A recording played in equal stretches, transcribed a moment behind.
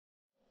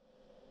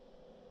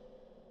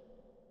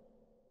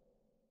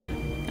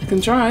can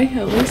try,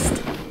 at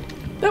least.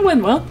 That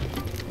went well.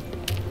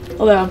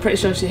 Although I'm pretty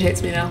sure she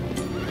hates me now.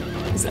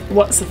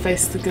 What's her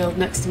face, the girl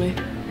next to me?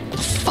 What the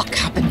fuck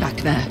happened back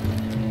there?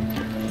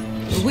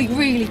 Are we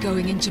really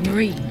going into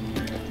Marine?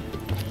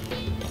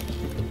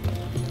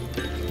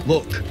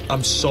 Look,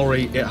 I'm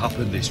sorry it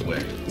happened this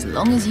way. As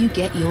long as you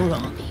get your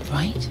army,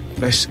 right?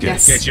 Best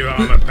guess. Yes. Get your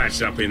armour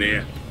patched up in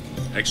here.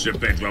 Extra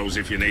bedrolls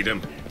if you need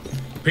them.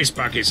 Piss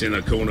buckets in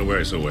the corner where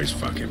it's always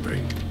fucking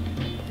been.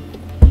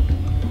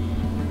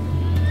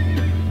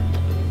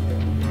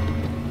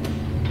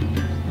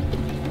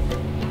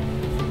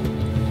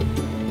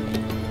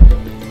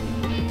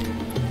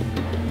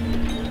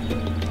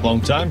 Long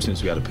time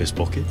since we had a piss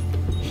bucket.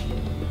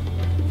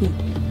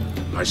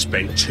 I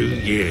spent 2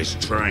 years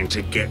trying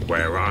to get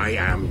where I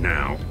am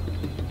now.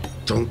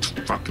 Don't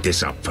fuck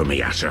this up for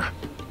me, Asher.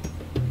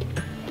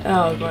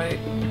 Oh, right.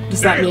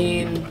 Does that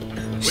mean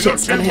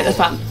shit's gonna hit the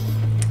fan?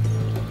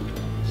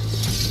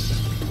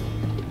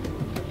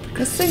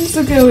 Because things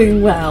are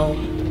going well,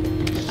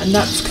 and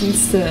that's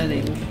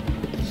concerning.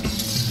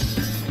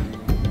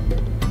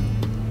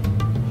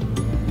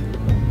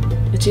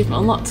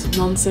 Achievement unlocked,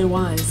 none so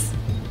wise.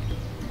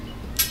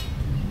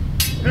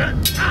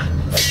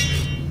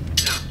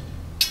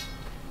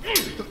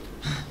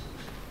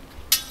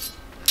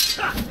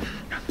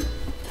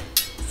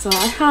 So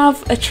I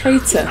have a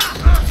traitor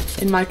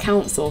in my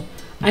council.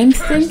 I'm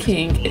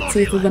thinking it's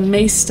either the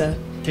Maester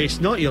It's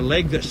not your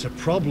leg that's the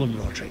problem,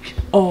 Roderick.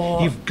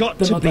 or You've got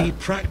the to mother. be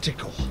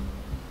practical.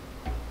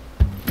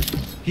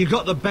 You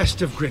got the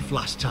best of Griff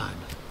last time.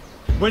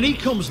 When he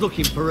comes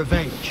looking for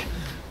revenge,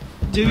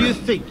 do you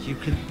think you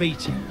can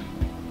beat him?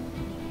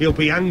 He'll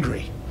be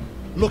angry,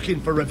 looking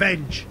for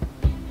revenge.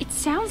 It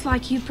sounds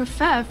like you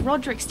prefer if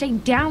Roderick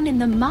stayed down in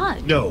the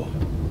mud. No,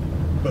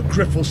 but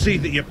Griff will see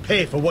that you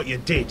pay for what you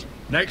did.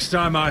 Next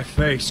time I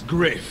face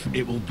Griff,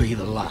 it will be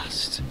the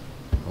last.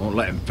 I won't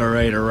let him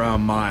parade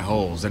around my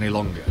halls any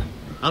longer.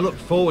 I look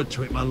forward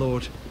to it, my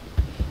lord.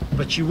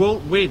 But you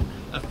won't win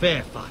a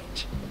fair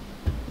fight.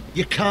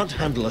 You can't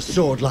handle a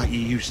sword like you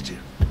used to.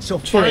 So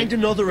find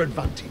another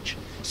advantage.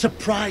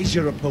 Surprise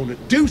your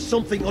opponent. Do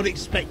something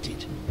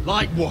unexpected.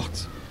 Like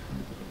what?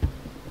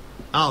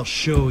 I'll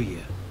show you.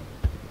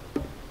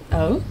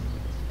 Oh?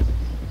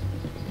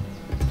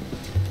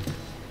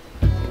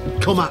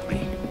 Come at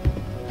me.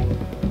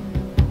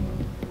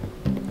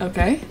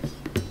 Okay.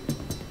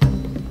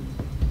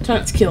 Try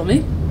not to kill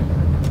me.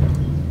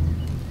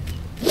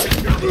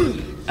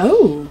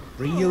 Oh!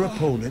 Bring your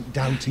opponent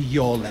down to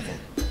your level.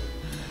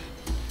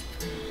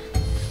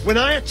 When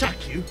I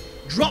attack you,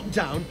 drop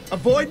down,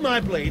 avoid my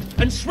blade,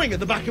 and swing at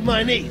the back of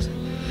my knees.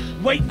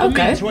 Wait for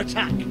me to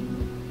attack.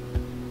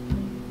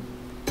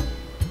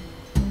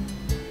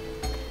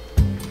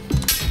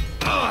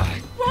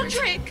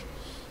 Roderick!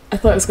 I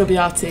thought it was going to be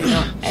RT,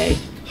 not A.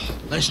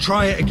 Let's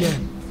try it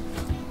again.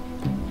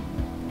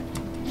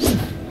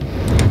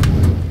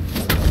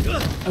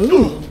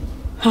 Ooh!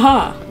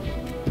 Haha!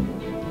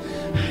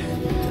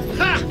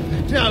 Ha!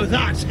 Now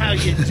that's how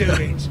you do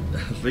it. I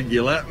think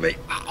you let me.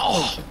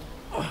 Oh!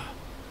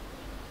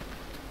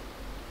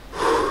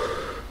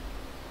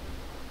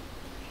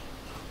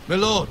 My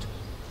lord,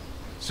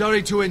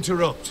 sorry to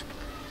interrupt.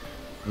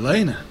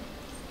 Elena?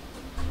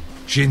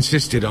 She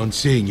insisted on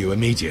seeing you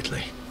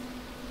immediately.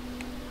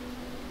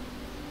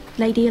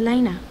 Lady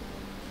Elena,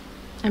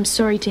 I'm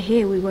sorry to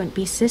hear we won't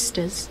be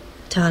sisters.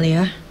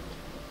 Talia.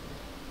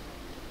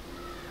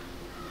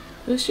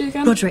 Who's she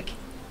again? Roderick.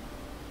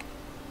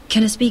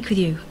 Can I speak with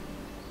you?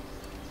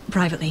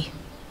 Privately.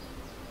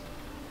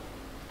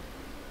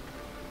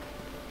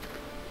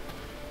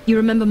 You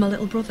remember my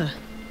little brother?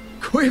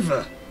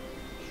 Quiver!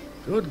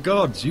 Good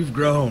gods, you've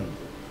grown.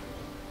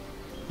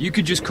 You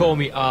could just call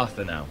me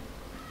Arthur now.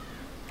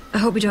 I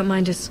hope you don't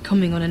mind us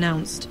coming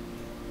unannounced.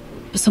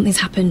 But something's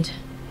happened.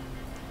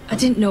 I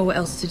didn't know what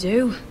else to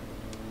do.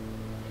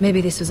 Maybe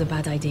this was a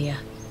bad idea.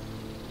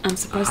 I'm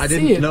surprised I to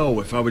see you. didn't know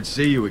if I would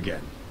see you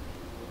again.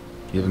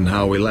 Given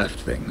how we left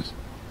things.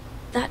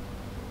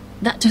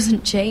 That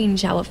doesn't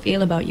change how I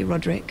feel about you,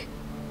 Roderick.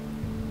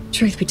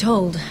 Truth be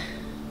told,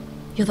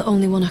 you're the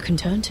only one I can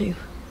turn to.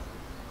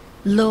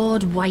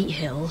 Lord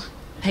Whitehill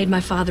paid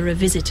my father a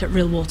visit at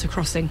Rillwater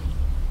Crossing.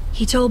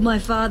 He told my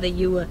father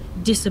you were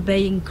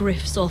disobeying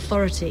Griff's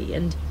authority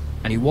and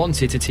And he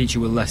wanted to teach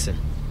you a lesson.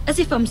 as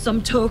if I'm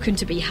some token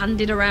to be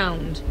handed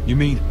around. You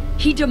mean...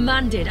 He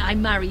demanded I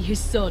marry his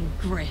son,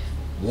 Griff.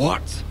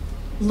 what?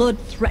 Lord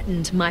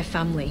threatened my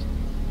family.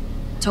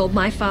 Told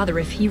my father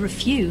if he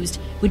refused,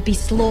 we'd be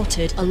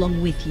slaughtered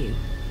along with you.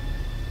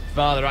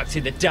 Father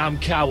acted the damn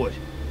coward.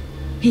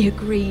 He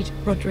agreed,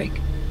 Roderick.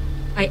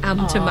 I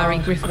am to marry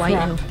Griff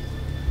Whitehill.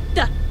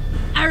 That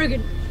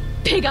arrogant,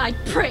 pig-eyed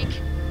prick!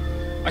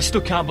 I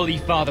still can't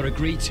believe Father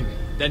agreed to it.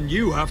 Then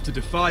you have to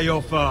defy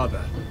your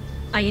father.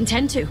 I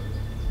intend to.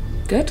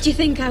 Good. Do you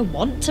think I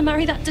want to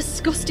marry that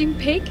disgusting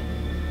pig?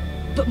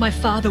 But my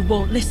father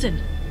won't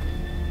listen.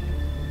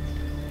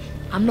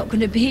 I'm not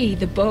gonna be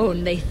the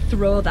bone they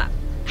throw that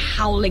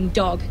howling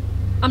dog.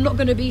 I'm not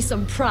gonna be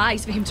some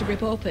prize for him to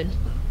rip open.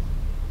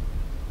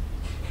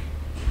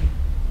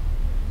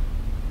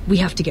 We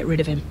have to get rid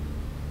of him.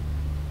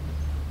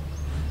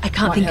 I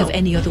can't think of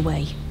any other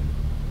way.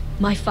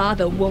 My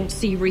father won't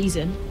see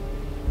reason.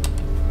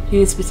 He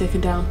needs to be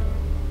taken down.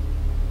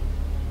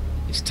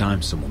 It's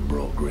time someone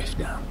brought Griff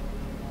down.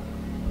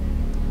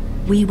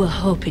 We were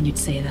hoping you'd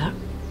say that.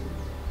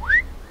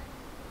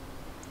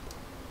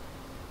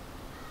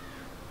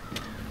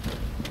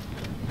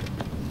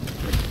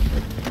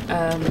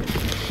 Are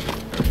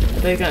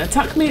they going to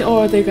attack me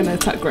or are they going to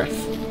attack Griff?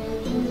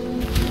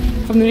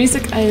 From the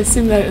music, I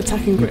assume they're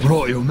attacking Griff. We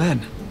brought your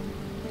men.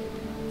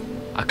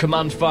 I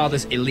command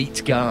Father's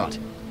elite guard.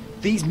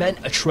 These men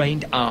are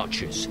trained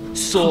archers,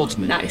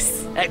 swordsmen,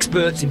 Nice.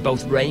 experts in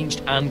both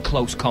ranged and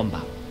close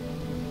combat.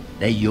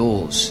 They're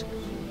yours,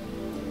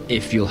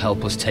 if you'll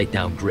help us take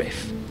down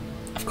Griff.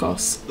 Of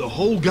course. The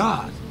whole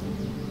guard?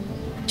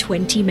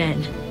 20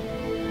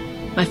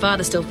 men. My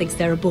father still thinks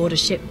they're aboard a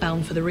ship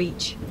bound for the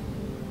Reach.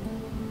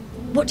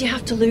 What do you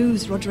have to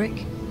lose,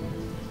 Roderick?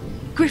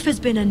 Griff has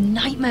been a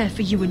nightmare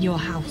for you and your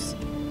house.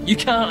 You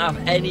can't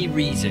have any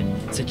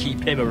reason to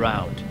keep him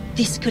around.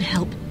 This could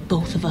help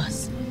both of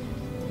us.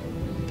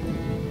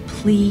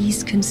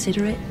 Please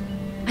consider it.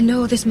 I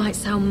know this might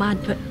sound mad,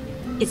 but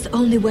it's the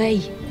only way.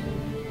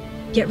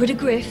 Get rid of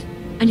Griff,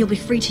 and you'll be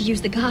free to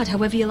use the guard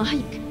however you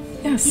like.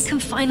 Yes. You can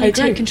finally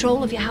take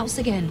control of your house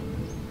again.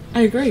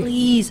 I agree.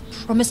 Please,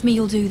 promise me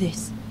you'll do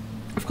this.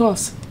 Of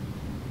course.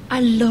 I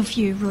love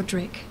you,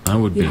 Roderick. I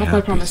would be You have happy.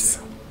 my promise.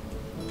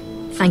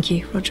 Thank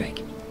you,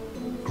 Roderick.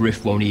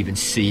 Griff won't even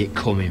see it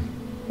coming.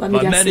 Let me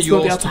My guess, men are this will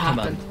be yours able to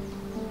happen.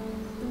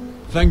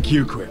 command. Thank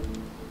you, Quip.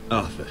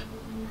 Arthur.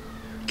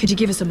 Could you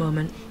give us a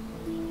moment?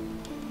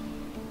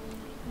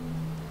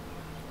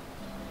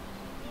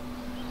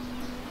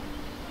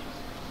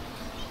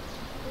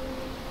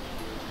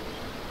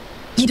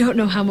 You don't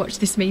know how much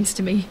this means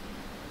to me.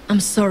 I'm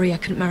sorry I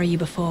couldn't marry you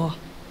before.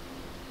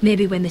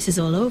 Maybe when this is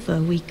all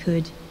over, we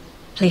could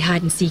play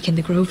hide and seek in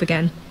the grove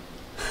again.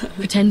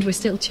 Pretend we're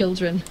still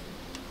children.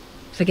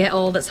 Forget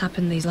all that's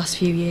happened these last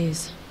few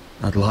years.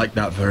 I'd like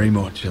that very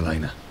much,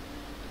 Elena.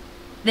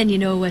 Then you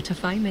know where to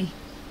find me.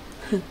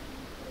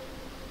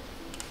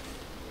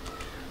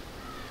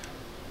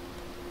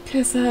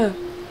 Kiss her.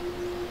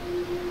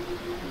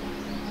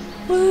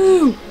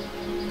 Woo!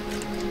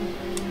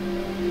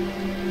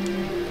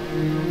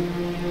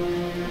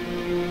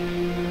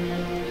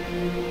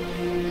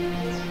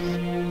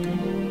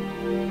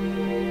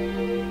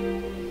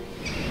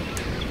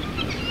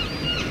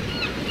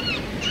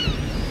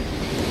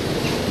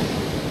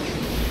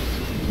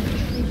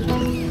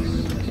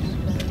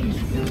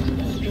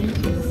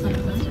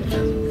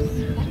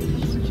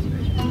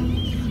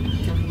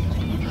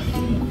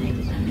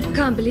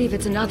 Can't believe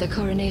it's another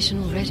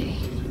coronation already.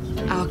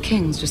 Our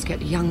kings just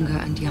get younger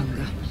and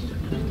younger.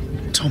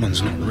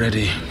 Tommen's not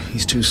ready.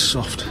 He's too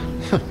soft.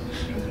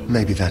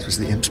 Maybe that was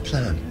the imp's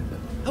plan.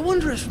 I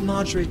wonder if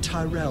Marjorie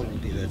Tyrell will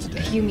be there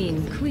today. You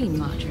mean Queen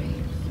Marjorie?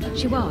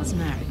 She was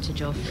married to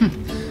Joff.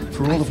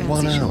 For all of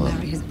 1 She'll hour.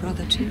 marry his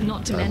brother too.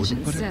 Not to I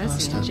mention wouldn't put it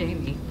past Cersei her. and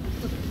Jamie.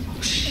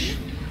 Shh.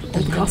 The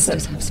Old gossip.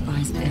 Lannisters have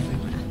spies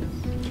everywhere.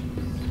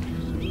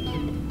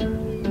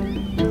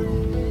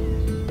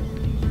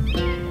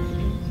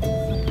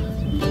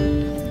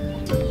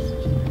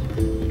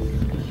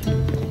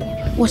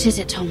 What is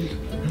it, Tom?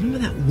 Remember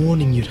that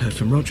warning you'd heard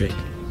from Roderick?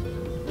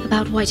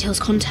 About Whitehill's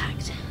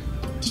contact.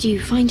 Did you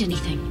find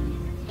anything?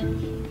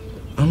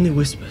 Only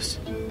whispers.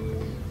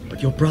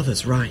 But your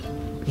brother's right.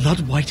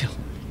 Lord Whitehill.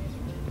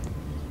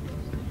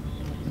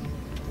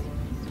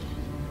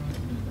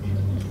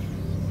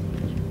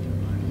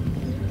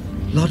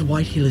 Lord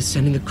Whitehill is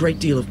sending a great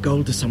deal of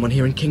gold to someone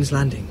here in King's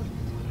Landing.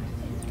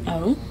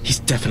 Oh? He's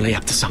definitely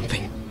up to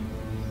something.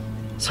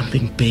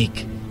 Something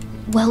big.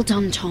 Well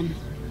done, Tom.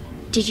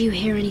 Did you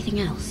hear anything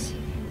else?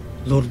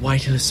 Lord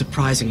Whitehill is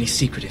surprisingly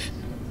secretive.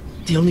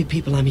 The only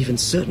people I'm even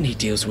certain he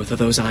deals with are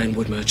those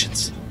ironwood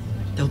merchants.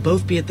 They'll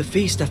both be at the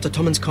feast after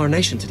Tommen's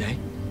coronation today.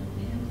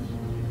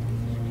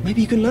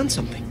 Maybe you can learn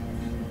something.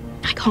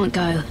 I can't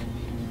go.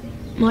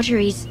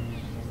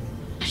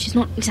 She's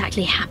not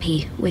exactly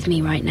happy with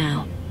me right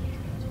now.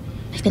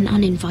 I've been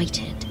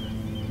uninvited.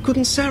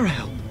 Couldn't Sarah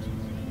help?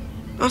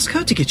 Ask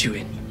her to get you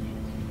in.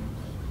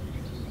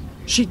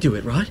 She'd do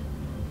it, right?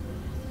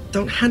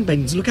 Don't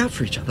handmaidens look out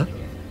for each other?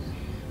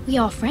 We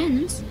are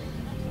friends.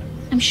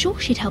 I'm sure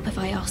she'd help if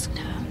I asked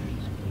her.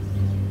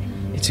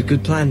 It's a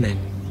good plan, then.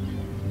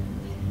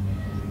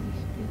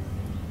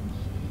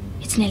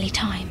 It's nearly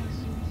time.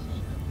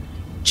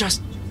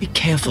 Just be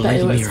careful, I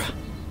bet Lady he Mira.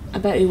 I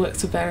bet he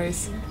works with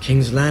berries.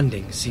 King's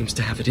Landing seems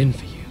to have it in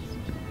for you.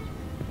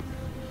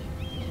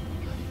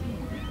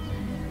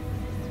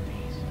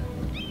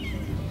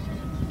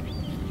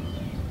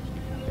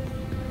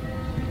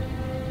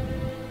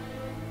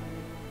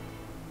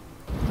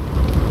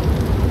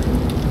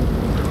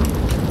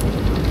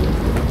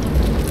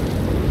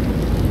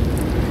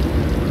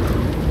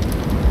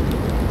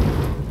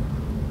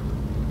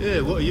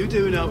 Yeah, what are you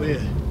doing out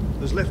here?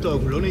 There's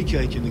leftover honey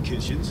cake in the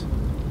kitchens.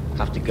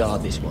 Have to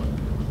guard this one.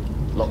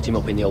 Locked him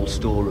up in the old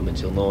storeroom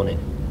until morning.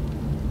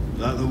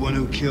 That the one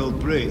who killed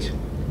Brit?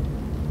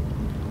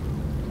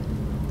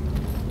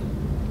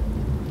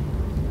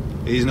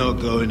 He's not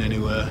going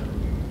anywhere.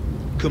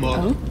 Come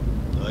on.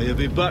 Oh? He'll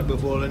be back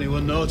before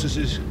anyone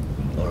notices.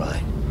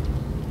 Alright.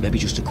 Maybe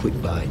just a quick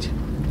bite.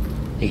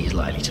 He's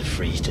likely to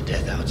freeze to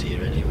death out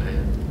here anyway.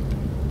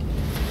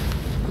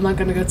 Am I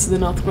gonna go to the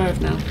North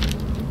Grove now?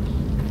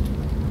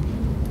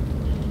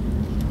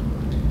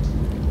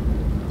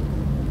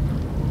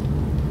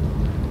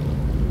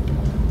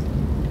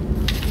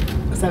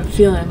 Because I have a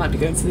feeling I might be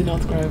going to the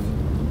North Grove.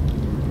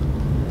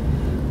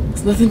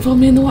 There's nothing for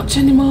me in the watch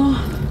anymore.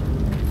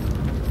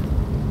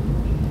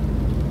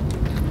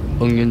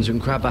 Onions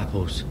and crab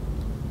apples.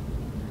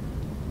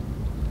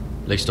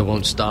 At least I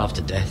won't starve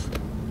to death.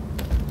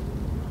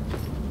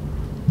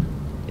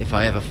 If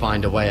I ever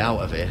find a way out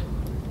of here.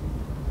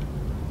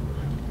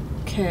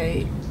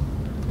 Okay,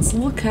 let's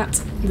look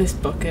at this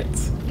bucket.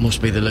 Must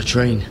be the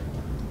latrine.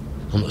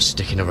 I'm not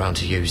sticking around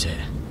to use it.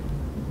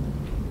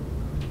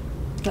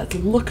 Let's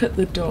look at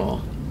the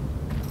door.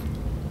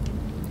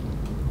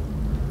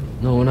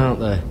 No one out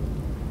there.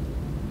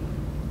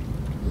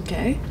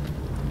 Okay,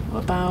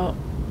 what about...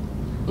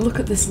 Look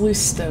at this loose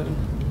stone.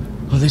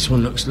 Oh, this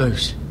one looks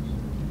loose.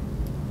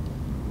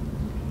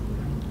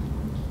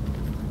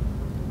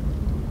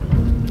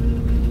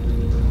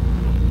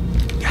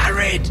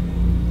 Garrett!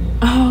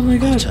 Oh my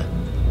god. Potter,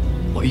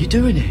 what are you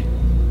doing here?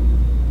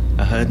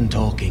 I heard him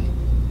talking.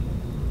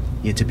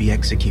 You're to be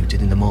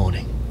executed in the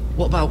morning.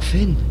 What about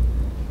Finn?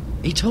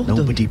 He told them.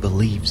 Nobody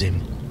believes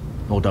him.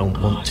 Or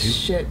don't want to.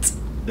 Shit.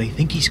 They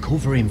think he's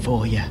covering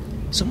for you.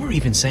 Some are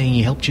even saying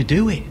he helped you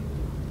do it.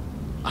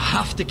 I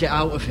have to get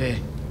out of here.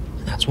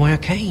 That's why I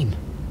came.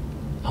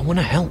 I want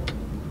to help.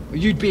 Well,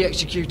 you'd be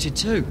executed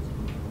too.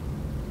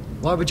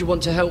 Why would you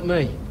want to help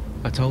me?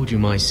 I told you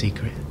my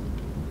secret.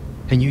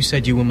 And you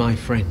said you were my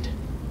friend.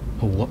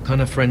 Well, what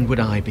kind of friend would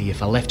I be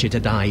if I left you to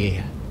die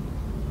here?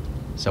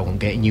 So I'm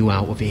getting you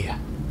out of here.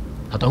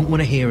 I don't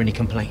want to hear any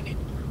complaining.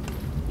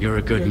 You're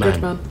a good You're man. a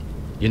good man.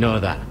 You know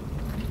that.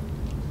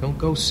 Don't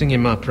go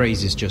singing my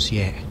praises just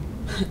yet.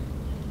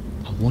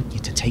 I want you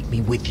to take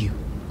me with you.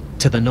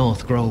 To the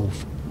North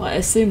Grove. Well, I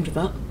assumed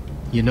that.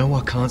 You know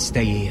I can't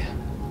stay here.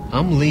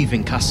 I'm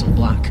leaving Castle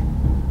Black.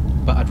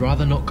 But I'd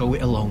rather not go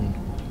it alone.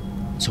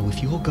 So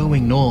if you're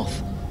going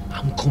north,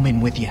 I'm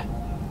coming with you.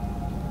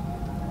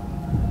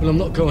 Well, I'm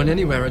not going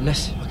anywhere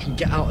unless I can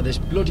get out of this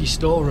bloody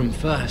storeroom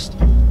first.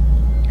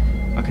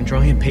 I can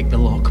try and pick the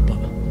lock, but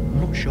I'm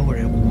not sure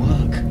it'll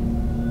work.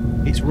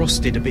 It's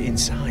rusted a bit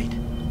inside.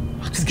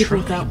 I can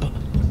try, but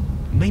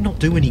it may not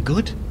do any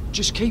good.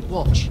 Just keep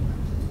watch.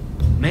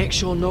 Make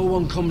sure no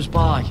one comes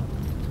by.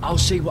 I'll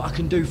see what I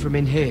can do from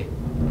in here.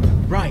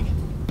 Right.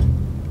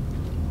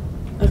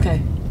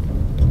 Okay.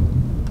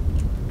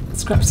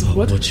 Scraps of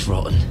wood. Wood's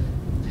rotten.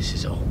 This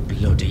is all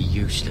bloody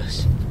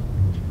useless.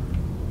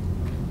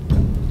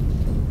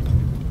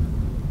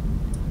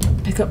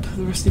 Pick up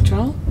the rusty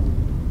trowel.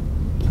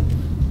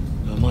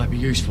 That might be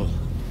useful.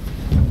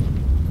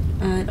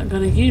 And I'm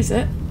gonna use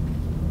it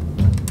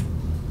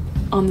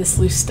on this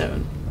loose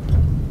stone.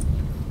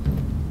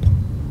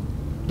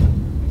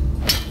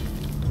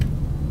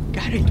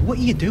 Garrett, what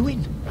are you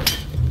doing?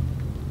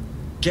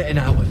 Getting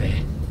out of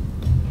here.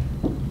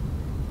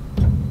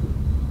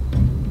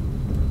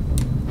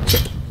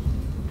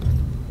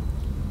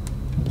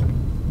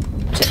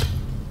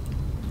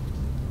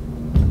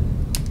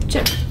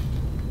 Chip.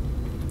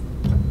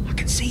 I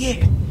can see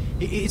it.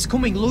 It's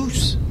coming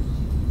loose.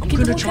 I'm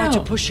gonna try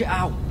to push it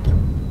out.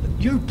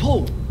 You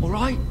pull,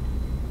 alright?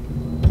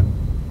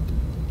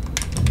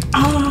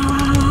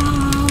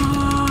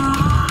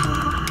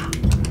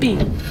 B.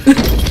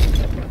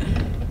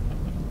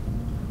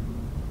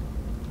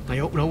 I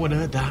hope no one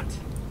heard that.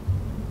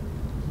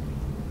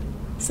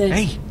 Same.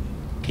 Hey,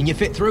 can you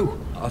fit through?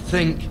 I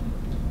think.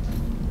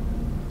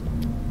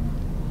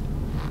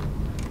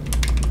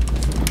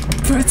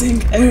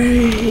 Pressing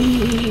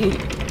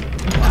A.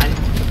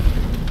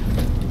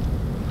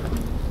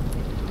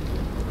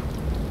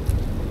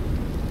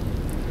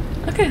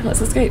 Okay,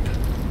 let's escape.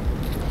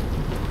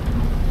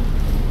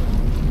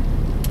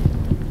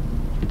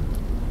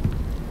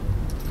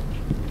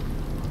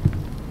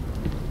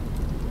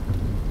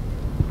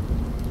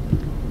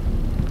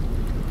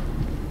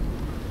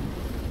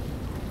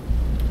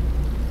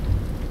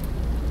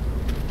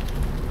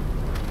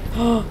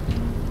 Oh.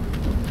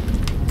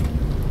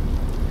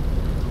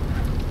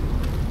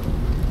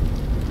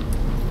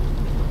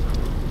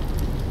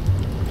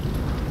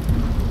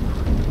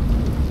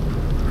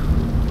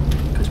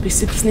 Got to be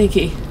super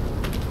sneaky.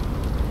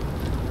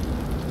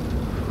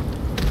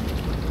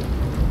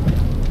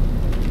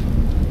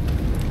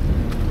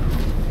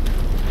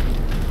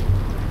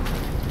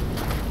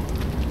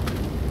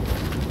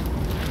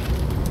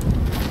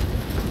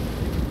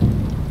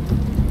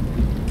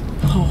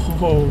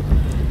 Oh,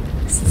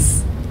 this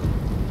is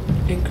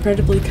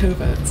incredibly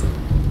covert.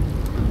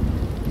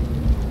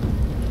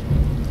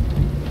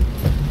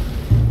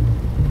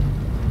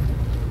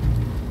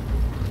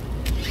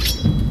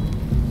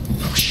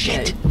 Oh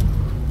shit!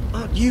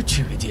 Aren't you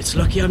two idiots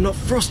lucky I'm not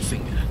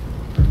Frostfinger?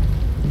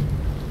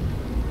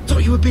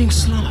 Thought you were being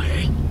sly,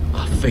 eh?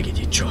 I figured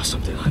you'd try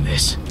something like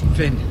this.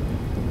 Finn,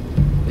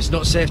 It's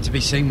not safe to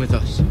be seen with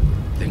us.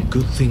 Then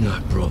good thing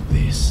I brought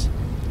this.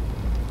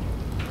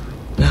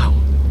 Now,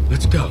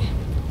 let's go.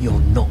 You're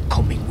not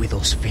coming with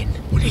us, Finn.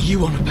 What are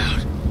you on about?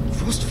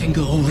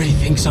 Frostfinger already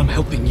thinks I'm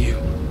helping you.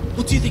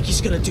 What do you think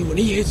he's gonna do when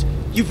he hears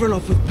you've run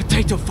off with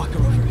Potato Fucker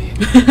over here?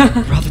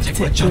 I'd rather take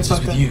my chances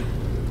with you.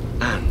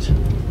 And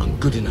I'm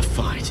good in a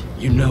fight.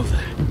 You know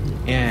that.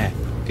 Yeah,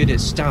 good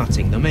at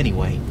starting them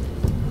anyway.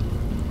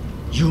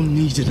 You'll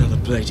need another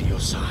blade at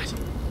your side.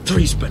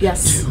 3's better than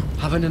 2.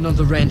 Having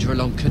another ranger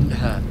along couldn't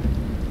hurt.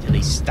 Till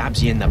he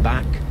stabs you in the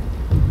back.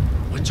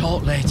 We'll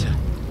talk later.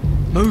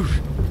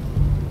 Move.